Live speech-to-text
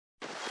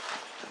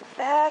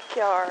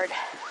backyard.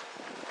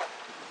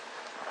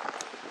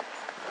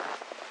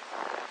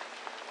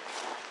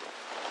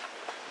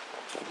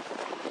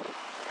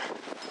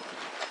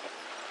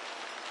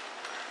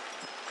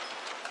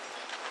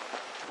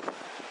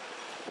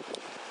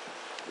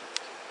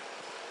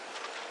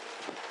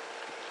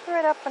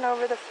 Right up and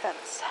over the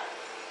fence.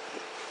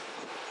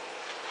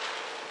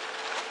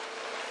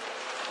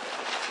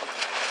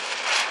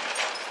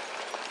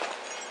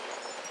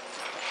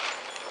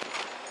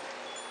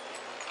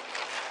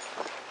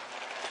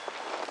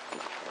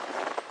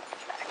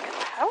 Back in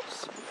the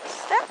house,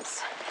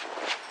 steps.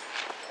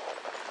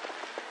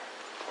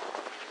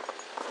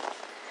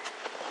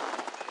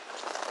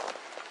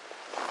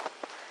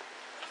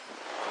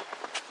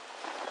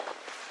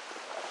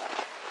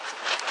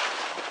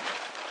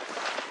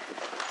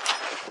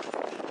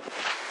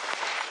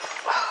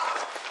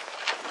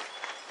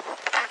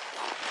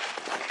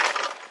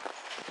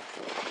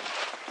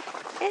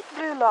 It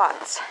blew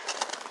lots.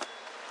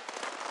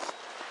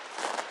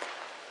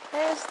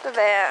 There's the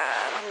van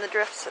and the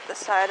drifts at the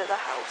side of the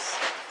house.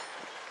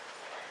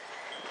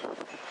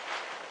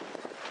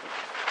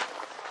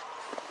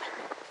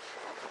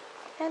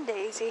 And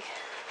Daisy.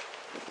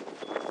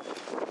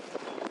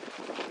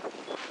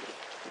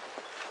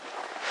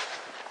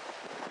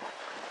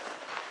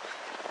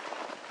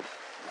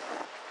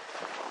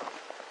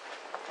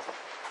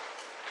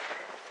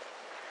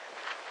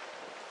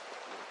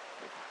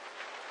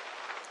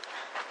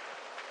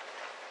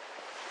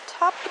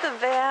 Top of the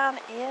van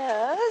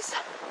is,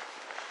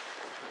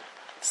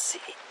 let's see,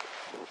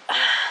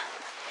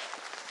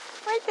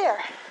 right there.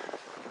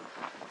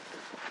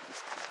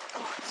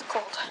 Oh, it's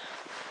cold.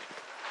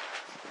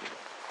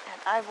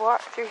 And I've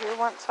walked through here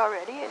once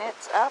already, and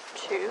it's up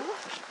to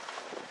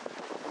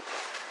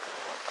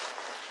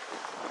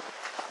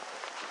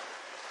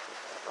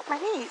my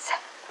knees.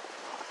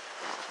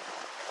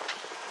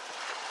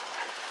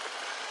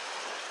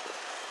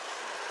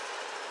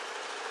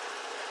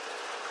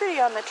 Pretty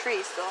on the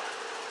trees though.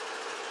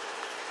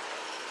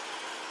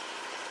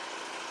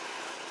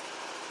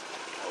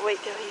 I'll wait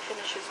till he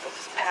finishes with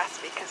his pass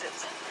because it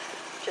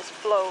just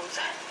blows.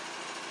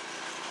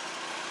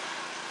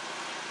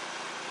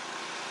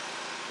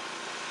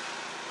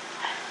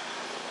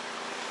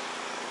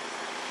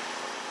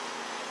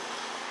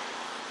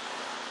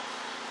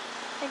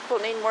 I think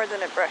we'll need more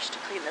than a brush to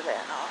clean the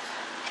van off.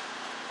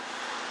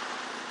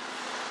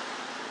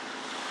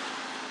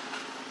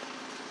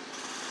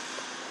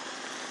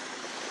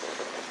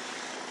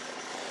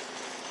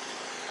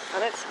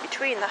 And it's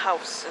between the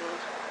house and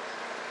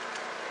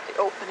the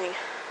opening.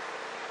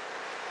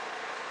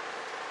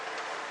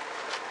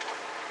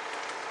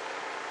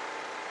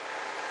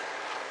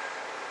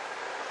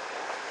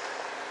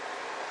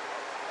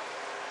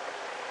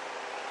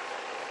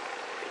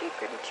 Pretty,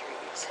 pretty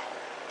trees.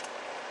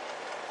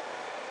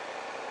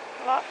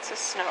 Lots of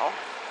snow.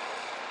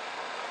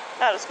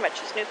 Not as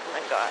much as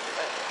Newfoundland got,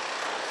 but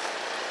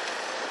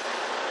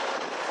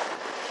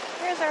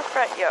here's our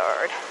front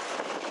yard.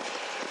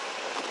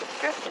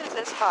 Drift is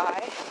this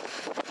high.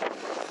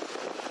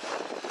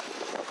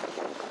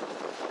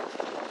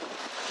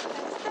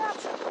 There's that.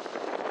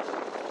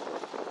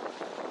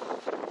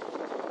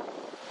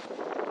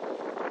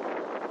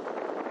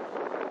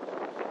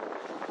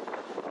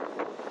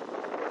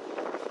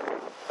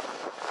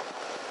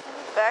 And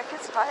the back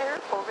is higher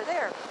over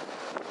there.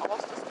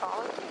 Almost as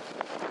tall as me.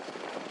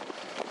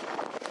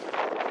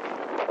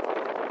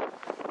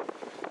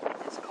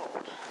 It's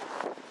cold.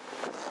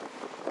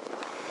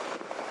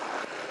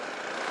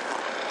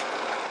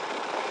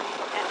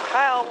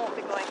 Kyle won't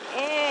be going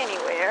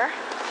anywhere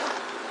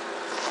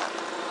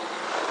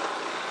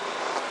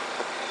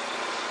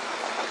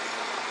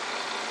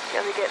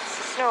till he gets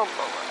the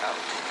snowblower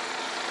out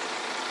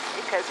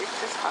because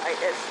it's as high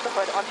as the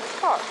hood on his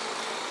car.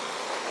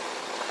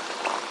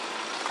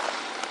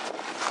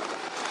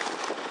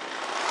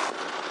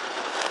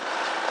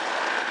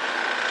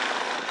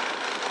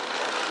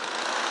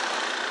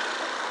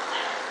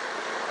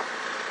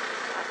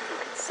 You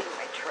can see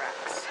my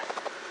tracks.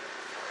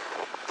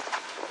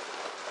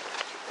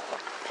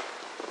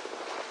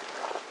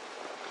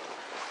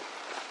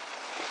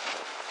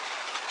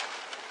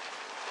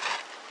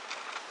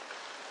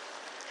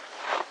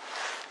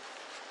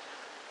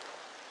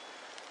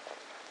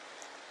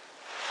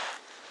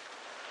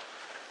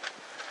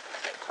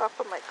 Top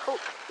of my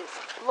coat is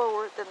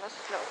lower than the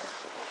snow.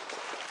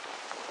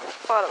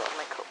 Bottom of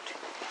my coat.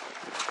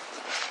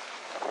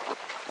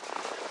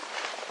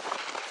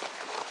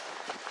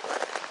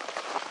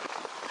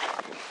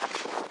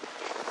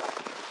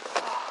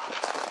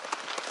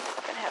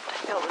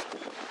 Oh,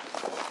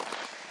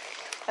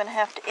 gonna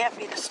have to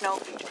empty the snow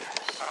feeder,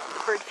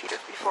 bird feeder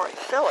before I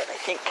fill it, I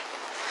think.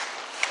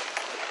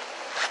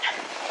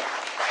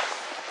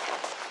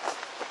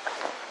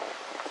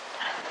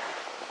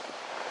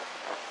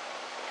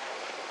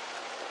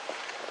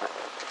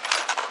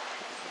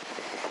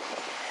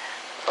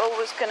 Bo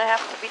is gonna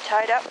have to be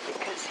tied up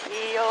because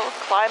he'll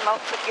climb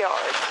out the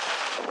yard.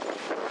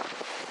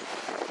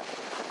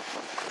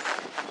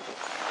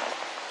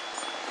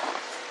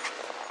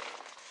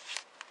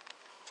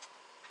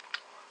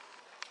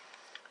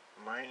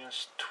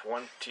 minus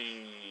 20,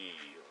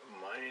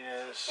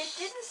 minus It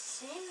didn't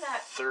seem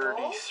that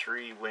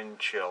 33 wind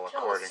chill, until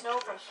according the snow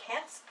to from this.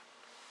 Kent's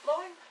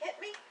blowing hit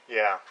me.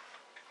 Yeah.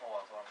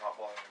 Oh, so I'm not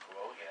blowing the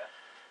glow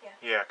yet.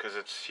 Yeah, because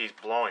he's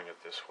blowing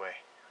it this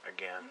way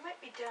again. You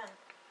might be done.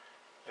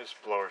 This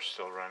blower's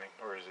still running,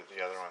 or is it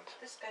the other ones?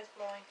 This guy's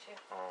blowing too.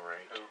 All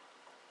right. Who?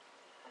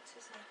 What's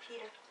his name?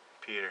 Peter.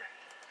 Peter.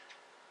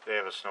 They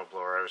have a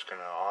snowblower. I was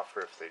going to offer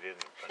if they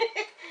didn't. But...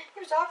 He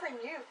was offering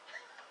you.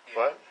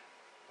 What?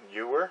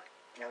 You were?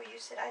 No, you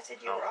said. I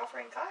said you Oh. were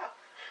offering Kyle.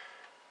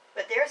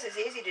 But theirs is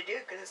easy to do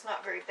because it's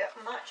not very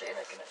much.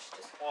 Like it's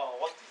just. Well,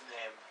 what's his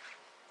name?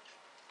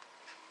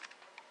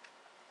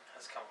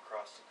 Has come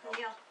across the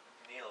Neil.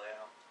 Neil,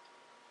 yeah.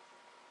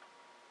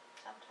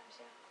 Sometimes,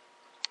 yeah.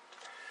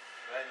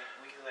 But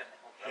we went.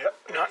 Yep,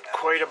 not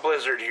quite a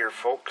blizzard here,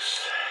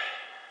 folks.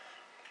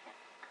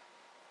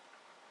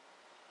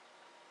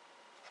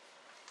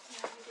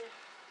 Yeah, we did.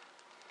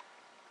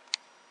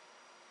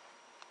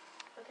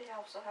 But they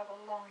also have a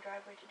long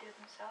driveway to do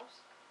themselves.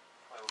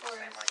 Well, it was the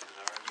same like as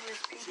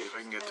ours. See if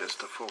I can get this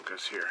to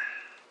focus here.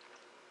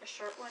 A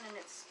short one and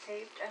it's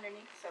paved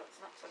underneath, so it's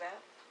not so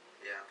bad.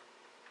 Yeah.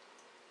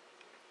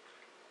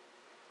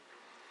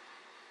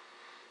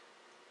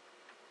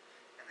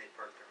 And they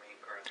parked their main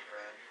car in the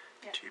garage.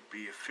 Yeah. To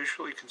be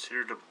officially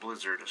considered a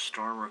blizzard, a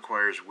storm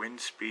requires wind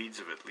speeds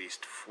of at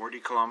least 40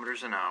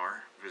 kilometers an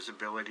hour,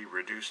 visibility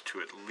reduced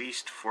to at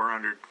least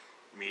 400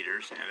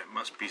 meters, and it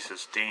must be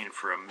sustained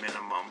for a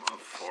minimum of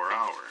 4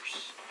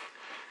 hours.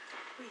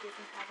 We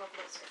didn't have a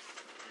blizzard.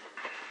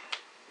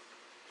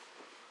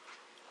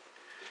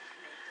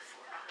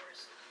 4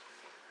 hours.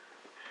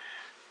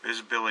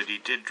 Visibility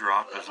did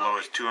drop as low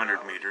as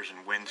 200 meters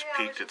and winds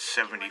peaked at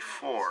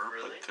 74,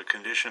 but the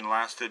condition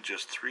lasted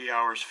just 3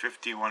 hours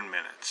 51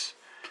 minutes.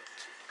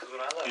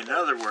 In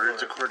other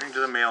words, according to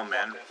the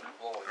mailman,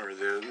 or it was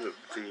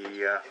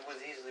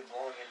easily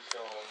blowing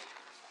until.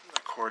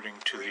 according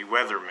to the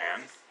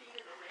weatherman,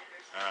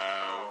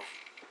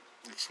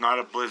 it's not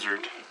a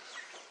blizzard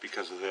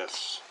because of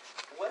this.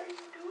 What are you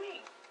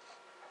doing?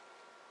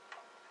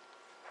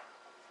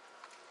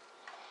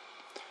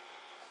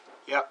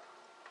 Yep.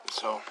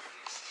 So,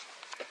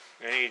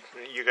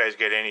 you guys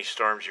get any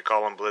storms, you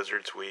call them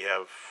blizzards. We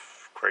have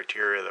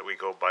criteria that we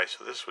go by.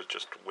 So this was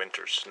just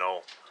winter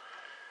snow.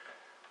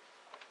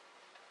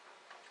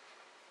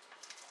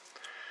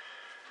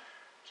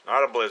 It's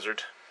not a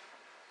blizzard.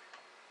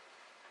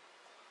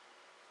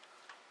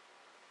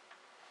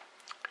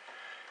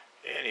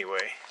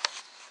 Anyway,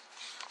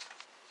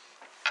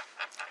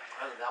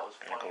 That was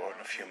I'm gonna go out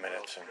in a few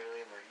minutes and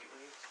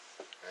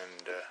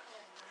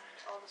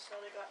All the snow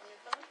they got in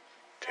Newfoundland.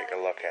 take a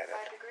look at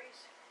 5 it.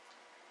 degrees.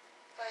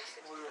 5,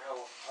 6 wonder how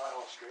hot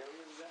Australia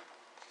is then?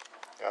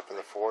 Up in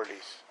the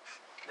 40s.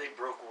 They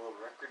broke world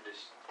record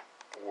this,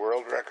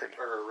 World record.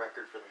 or a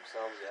record for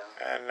themselves,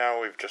 yeah. And now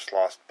we've just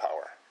lost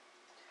power.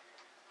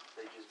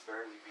 They just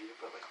barely beat it,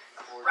 but like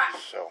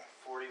So,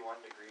 41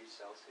 degrees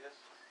Celsius.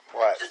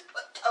 what? Just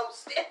put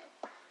toast in.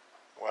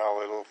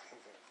 Well, it'll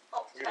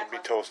be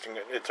on. toasting.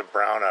 It's a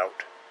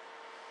brownout.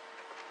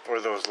 Or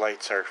those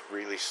lights are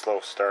really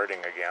slow starting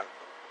again.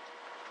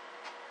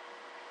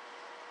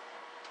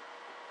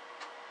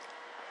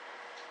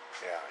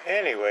 Yeah,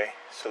 anyway,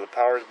 so the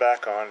power's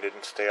back on.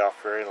 Didn't stay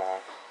off very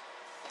long.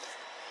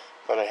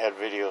 But I had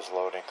videos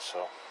loading,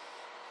 so.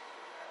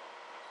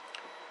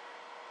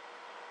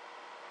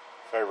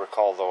 If I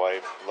recall, though,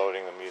 I'm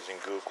loading them using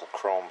Google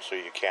Chrome, so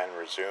you can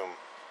resume.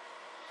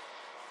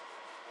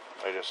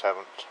 I just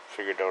haven't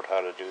figured out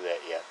how to do that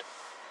yet.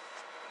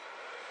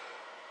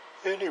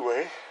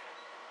 Anyway,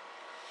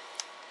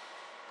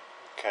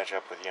 catch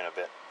up with you in a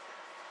bit.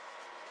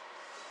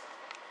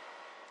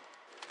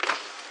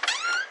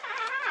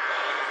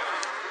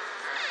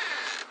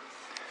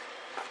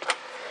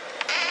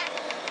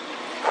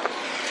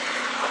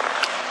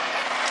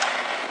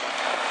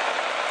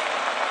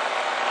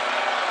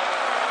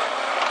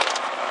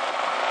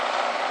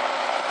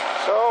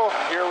 So,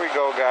 here we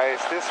go, guys.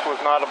 This was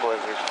not a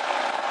blizzard.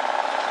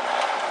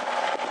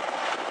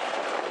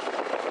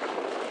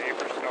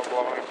 Neighbor snow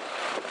blowing.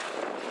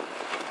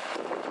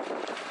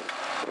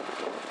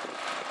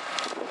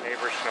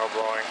 Neighbor snow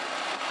blowing.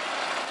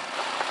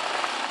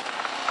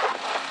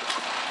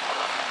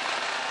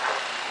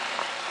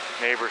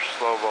 Neighbor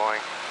slow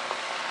blowing.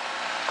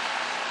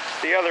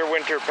 The other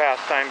winter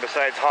pastime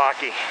besides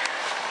hockey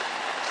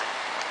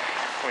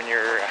when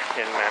you're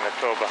in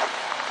Manitoba.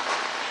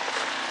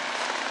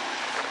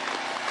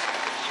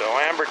 So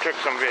Amber took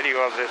some video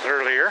of this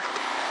earlier.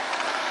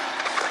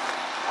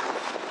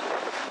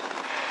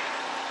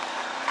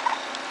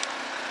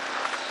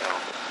 So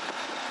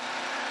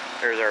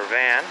there's our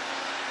van.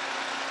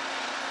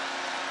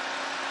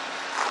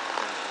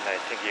 And I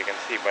think you can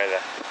see by the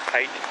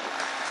height.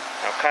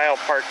 Now Kyle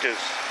parked his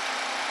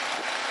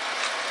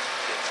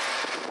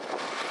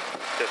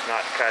just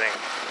not cutting.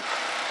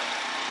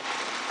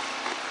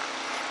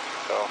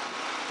 So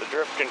the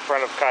drift in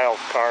front of Kyle's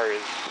car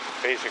is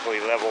basically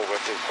level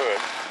with his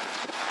hood.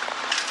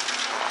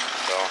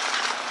 So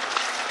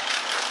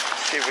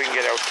See if we can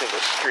get out to the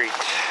street.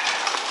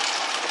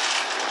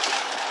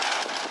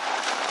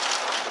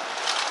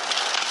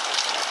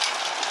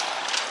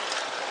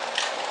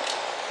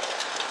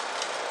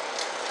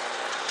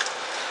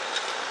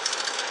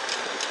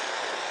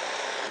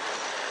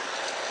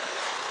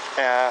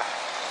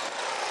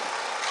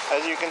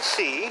 As you can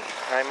see,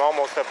 I'm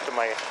almost up to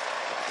my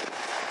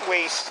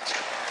waist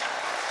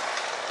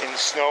in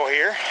snow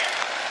here.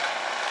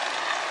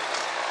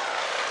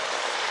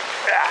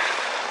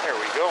 There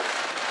we go.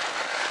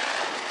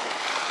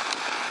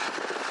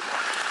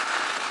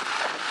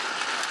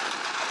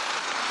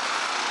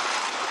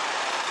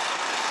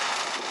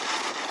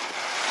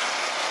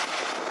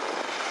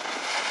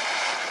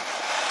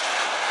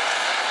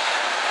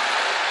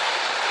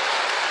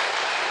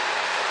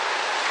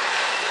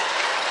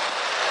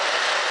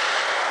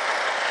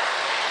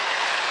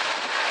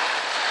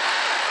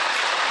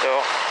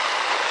 So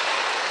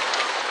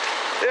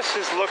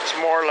looks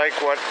more like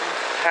what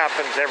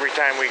happens every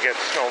time we get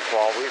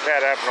snowfall. We've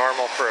had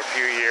abnormal for a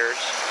few years.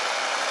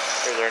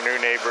 There's our new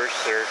neighbors,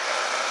 they're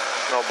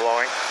snow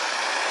blowing.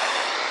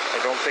 I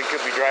don't think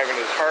he'll be driving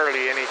his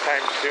Harley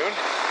anytime soon.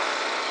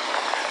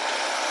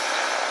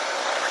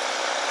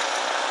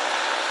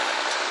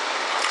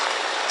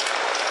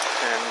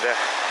 And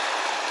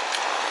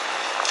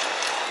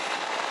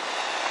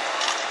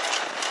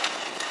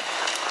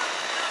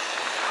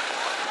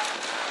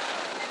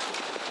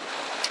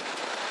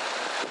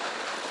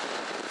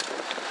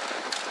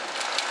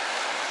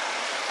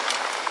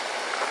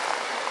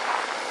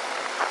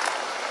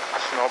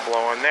snow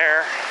blowing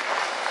there.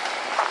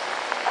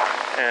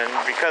 And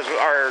because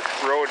our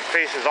road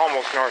faces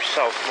almost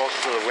north-south,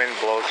 most of the wind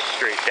blows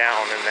straight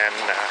down and then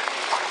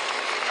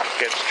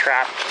gets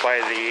trapped by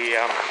the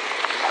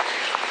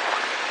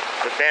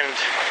bend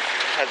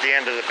at the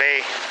end of the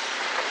bay.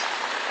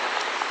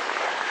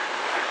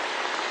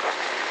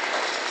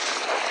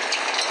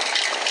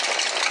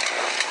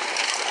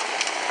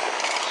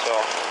 So,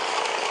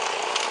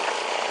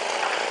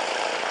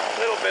 a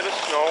little bit of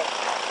snow.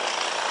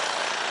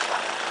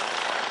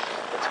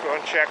 Let's go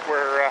and check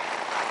where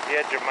the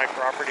edge of my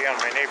property on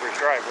my neighbor's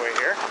driveway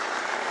here.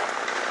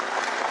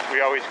 We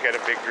always get a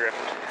big drift.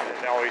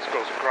 It always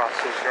goes across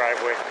his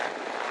driveway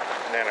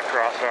and then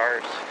across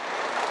ours.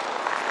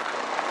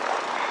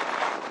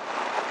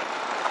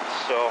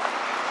 So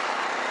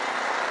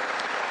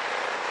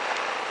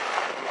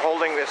I'm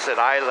holding this at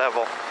eye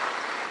level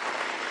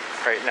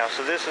right now.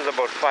 So this is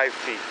about 5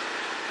 feet.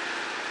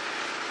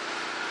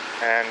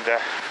 And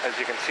as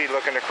you can see,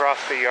 looking across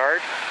the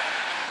yard,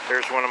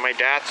 there's one of my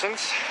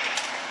Datsuns.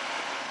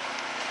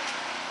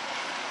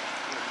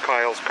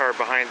 Kyle's car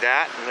behind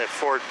that, and the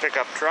Ford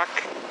pickup truck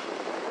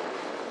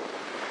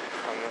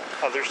on the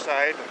other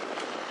side.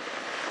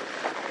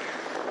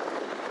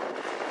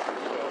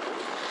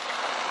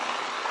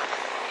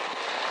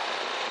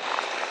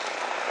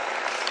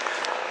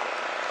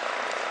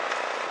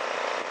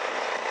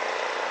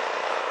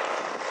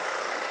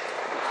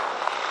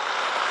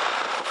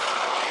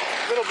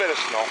 A little bit of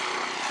snow.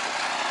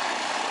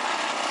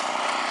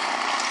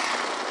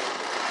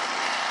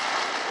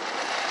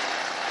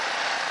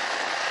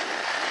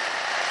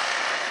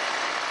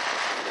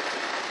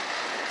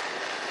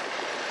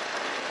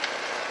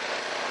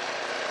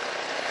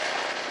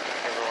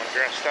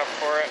 Dressed up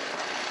for it.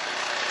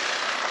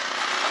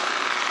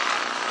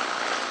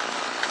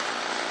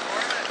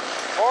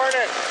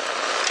 Morning.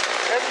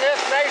 Isn't this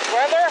nice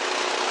weather?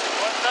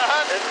 What's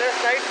that? Isn't this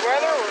nice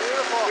weather? Oh,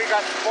 beautiful. We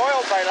got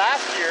spoiled by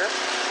last year.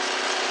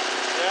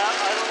 Yeah,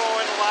 I don't know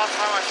when the last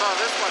time I saw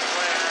this one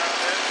playing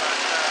around it, but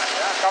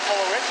Yeah, a couple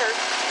of winters.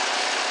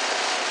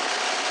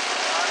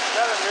 Is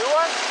that a new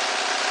one?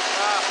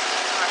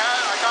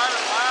 I got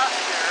it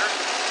last year.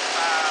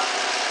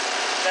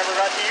 Never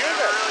got to use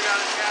Never it. really got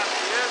a chance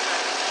to use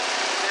it.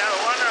 Yeah,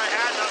 the wonder I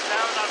had doesn't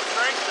have enough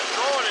strength to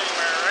throw it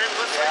anywhere, right?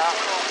 Looks Yeah. like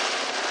I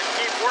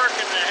keep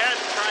working the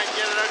head to try and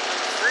get it out to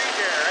the street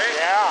here, right?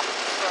 Yeah.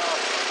 So,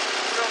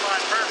 still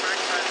not perfect,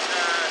 but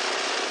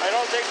I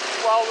don't think,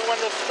 well, when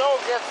the snow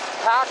gets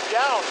packed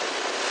down,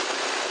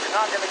 you're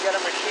not going to get a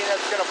machine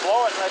that's going to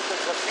blow it unless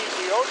it's a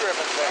PTO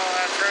driven thing. oh,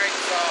 that's right.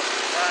 So,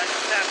 I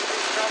just have to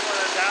keep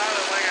shoveling it down,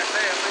 and like I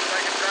say, at least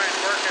I can try and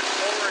work it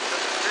forward to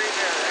the street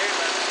here, right?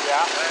 But,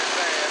 Yeah. like I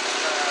say, it's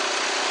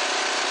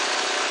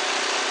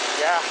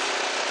Yeah.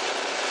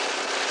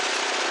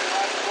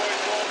 not going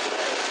well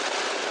today.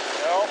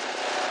 No.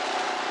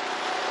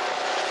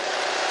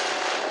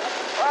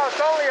 Well, it's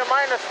only a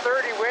minus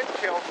 30 wind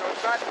chill, so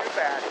it's not too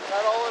bad. Is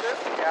that all it is?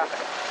 Yeah.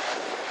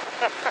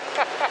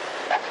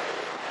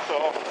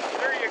 So,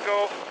 there you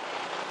go.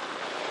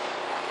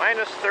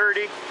 Minus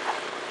 30.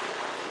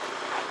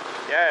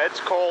 Yeah,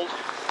 it's cold.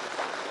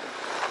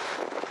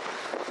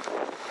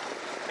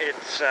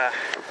 It's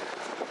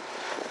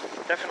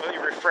definitely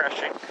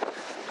refreshing,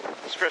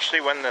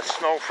 especially when the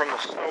snow from the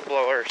snow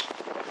blowers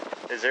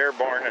is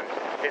airborne and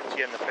hits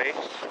you in the face.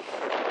 Let's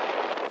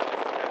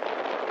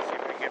see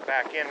if we can get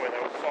back in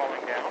without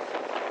falling down.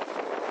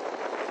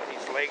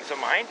 These legs of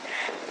mine.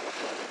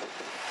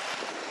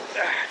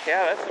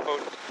 Yeah, that's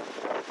about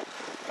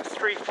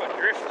 3-foot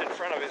drift in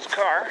front of his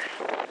car.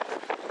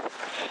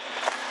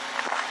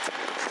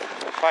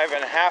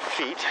 5.5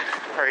 feet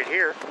right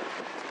here.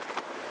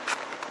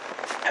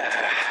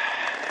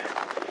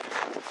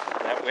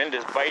 That wind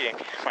is biting.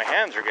 My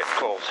hands are getting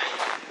cold.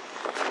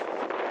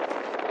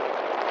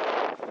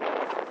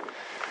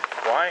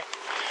 Why?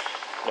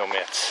 No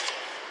mitts.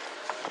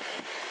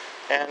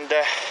 And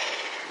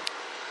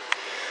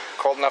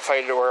cold enough I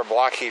had to wear a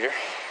block heater.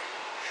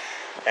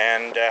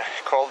 And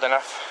cold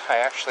enough I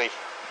actually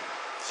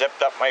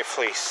zipped up my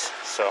fleece.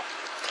 So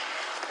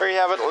there you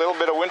have it, a little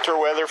bit of winter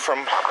weather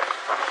from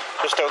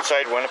just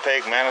outside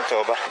Winnipeg,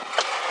 Manitoba,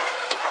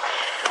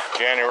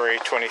 January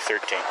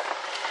 2013.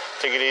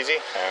 Take it easy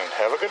and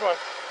have a good one.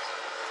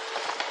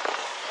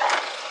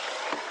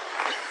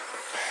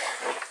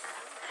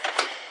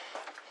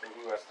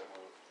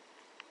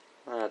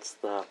 That's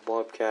the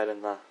bobcat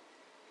and the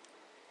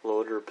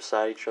loader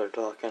beside each other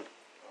talking.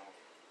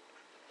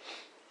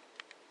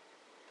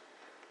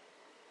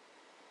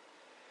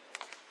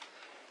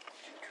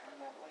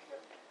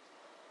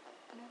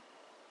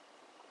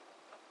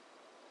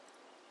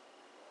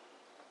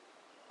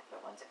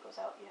 But once it goes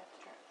out, you have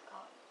to turn it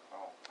on.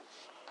 Oh.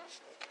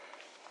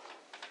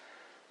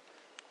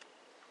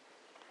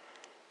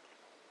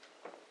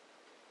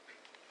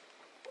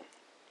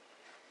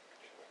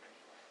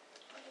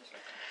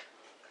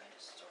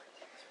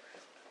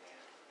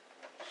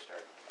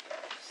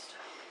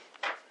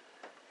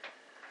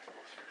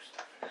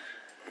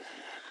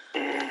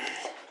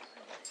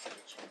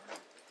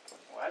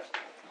 What?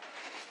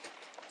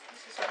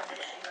 This is what I'm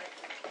looking like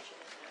in the kitchen.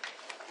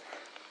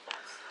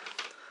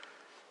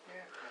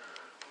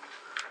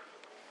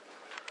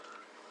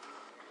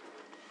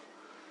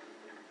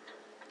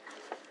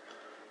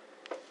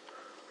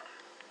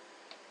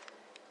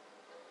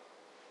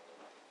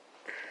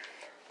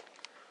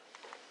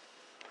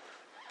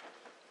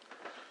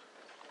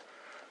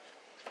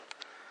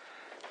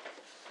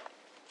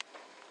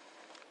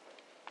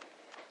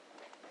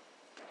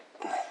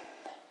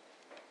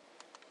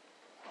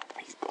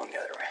 He's going the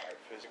other way. I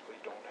physically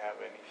don't have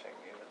anything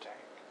in the tank.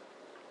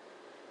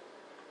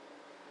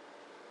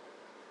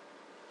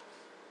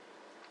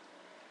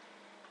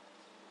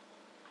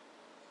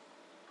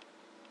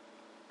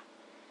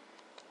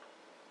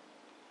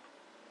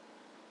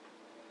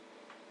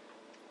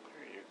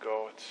 There you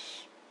go.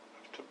 It's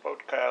up to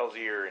about Kyle's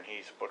ear, and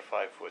he's about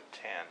 5'10".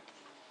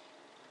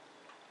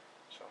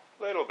 So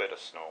a little bit of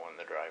snow in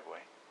the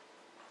driveway.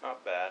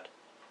 Not bad.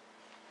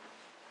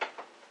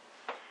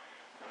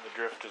 And the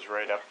drift is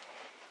right up,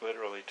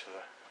 literally to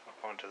the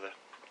up onto the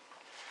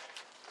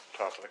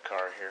top of the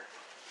car here.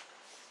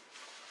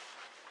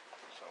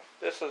 So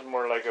this is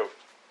more like a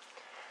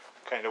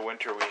kind of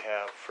winter we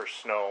have for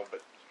snow,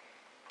 but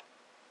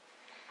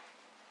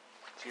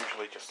it's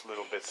usually just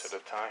little bits at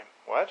a time.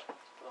 What?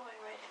 Blowing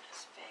right in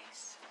his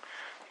face.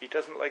 He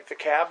doesn't like the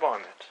cab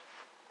on it.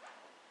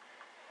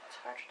 It's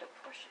harder to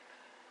push it.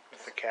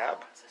 With the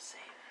cab? It's the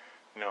same.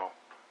 No.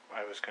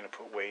 I was going to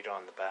put weight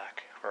on the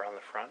back or on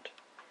the front.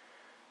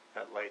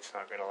 That light's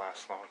not going to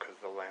last long because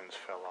the lens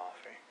fell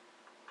off, eh?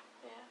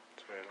 Yeah.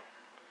 So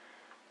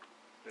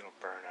it'll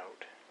burn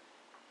out.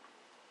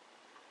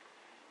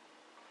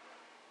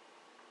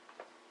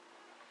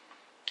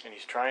 And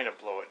he's trying to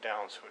blow it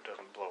down so it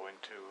doesn't blow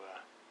into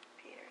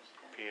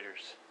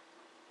Peter's.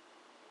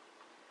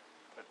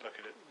 But look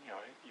at it,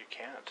 you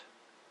can't.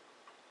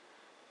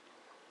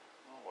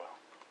 Oh well.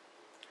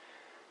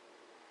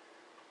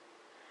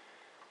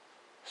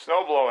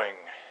 Snow blowing.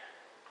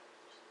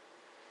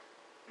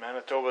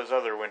 Manitoba's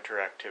other winter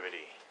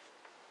activity.